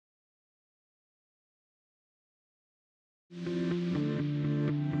Today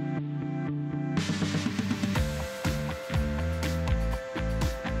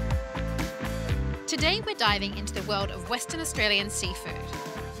we're diving into the world of Western Australian seafood.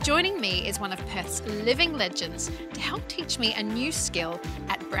 Joining me is one of Perth's living legends to help teach me a new skill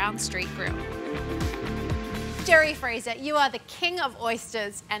at Brown Street Grill. Jerry Fraser, you are the king of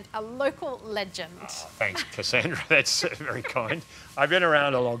oysters and a local legend. Oh, thanks, Cassandra. That's very kind. I've been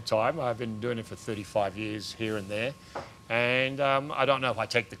around a long time. I've been doing it for 35 years here and there. And I don't know if I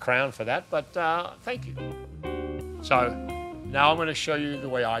take the crown for that, but thank you. So now I'm going to show you the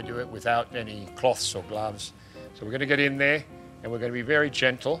way I do it without any cloths or gloves. So we're going to get in there and we're going to be very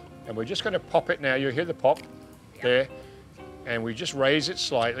gentle. And we're just going to pop it now. You'll hear the pop there. And we just raise it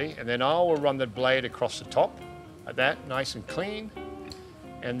slightly. And then I will run the blade across the top. Like that, nice and clean.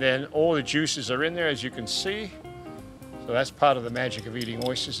 And then all the juices are in there, as you can see. So that's part of the magic of eating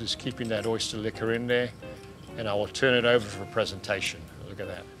oysters, is keeping that oyster liquor in there. And I will turn it over for presentation. Look at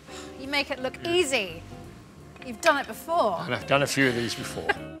that. You make it look easy. You've done it before. And I've done a few of these before.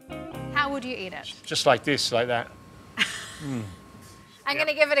 How would you eat it? Just like this, like that. I'm going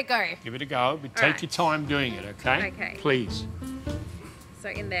to give it a go. Give it a go, but take your time doing it, okay? Okay. Please. So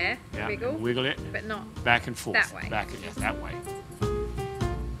in there, wiggle. Wiggle it. But not back and forth. that way. That way.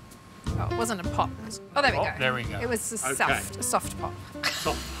 Oh, it wasn't a pop. Oh, there we go. There we go. It was a soft pop.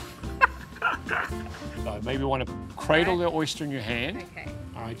 So maybe you want to cradle the oyster in your hand. Okay.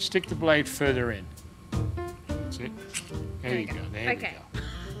 All right, stick the blade further in. That's it. There you go. There we go.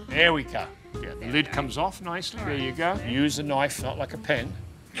 There we go. Yeah, the lid comes off nicely. There you go. Use a knife, not like a pen.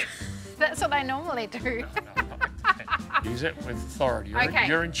 That's what I normally do. No, not like a pen. Use it with authority.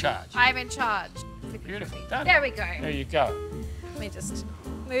 You're in charge. I'm in charge. Beautiful. Done. There we go. There you go. Let me just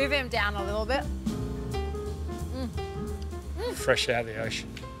move him down a little bit. Fresh out of the ocean.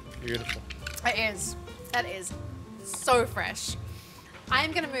 Beautiful. It is. That is so fresh. I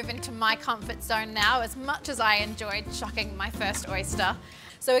am going to move into my comfort zone now, as much as I enjoyed shucking my first oyster.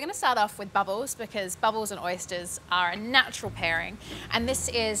 So we're going to start off with bubbles, because bubbles and oysters are a natural pairing. And this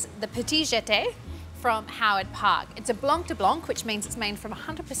is the Petit Jeté from Howard Park. It's a Blanc de Blanc, which means it's made from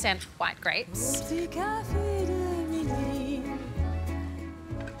 100% white grapes.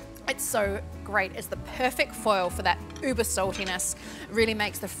 It's so great. It's the perfect foil for that uber saltiness. It really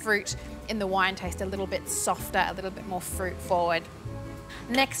makes the fruit in the wine taste a little bit softer, a little bit more fruit forward.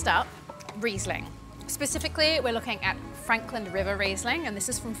 Next up, Riesling. Specifically, we're looking at Franklin River Riesling, and this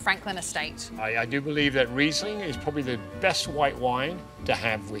is from Franklin Estate. I do believe that Riesling is probably the best white wine to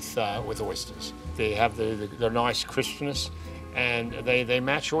have with oysters. They have the nice crispness, and they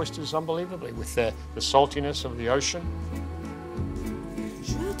match oysters unbelievably with the saltiness of the ocean.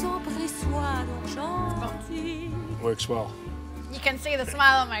 Works well. You can see the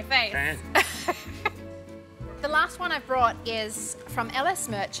smile on my face. The last one I've brought is from LS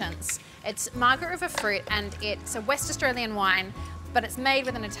Merchants. It's Margaret River Fruit, and it's a West Australian wine, but it's made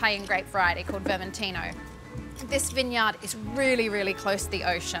with an Italian grape variety called Vermentino. This vineyard is really, really close to the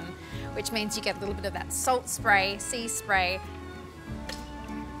ocean, which means you get a little bit of that salt spray, sea spray,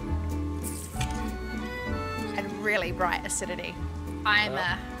 and really bright acidity.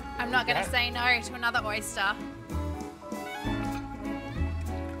 I'm not going to say no to another oyster.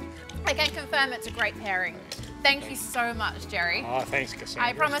 I can confirm it's a great pairing. Thank you so much, Jerry. Oh, thanks, Cassandra.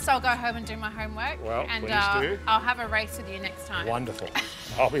 I promise I'll go home and do my homework. Well, and please do. I'll have a race with you next time. Wonderful.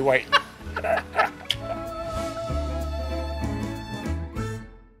 I'll be waiting.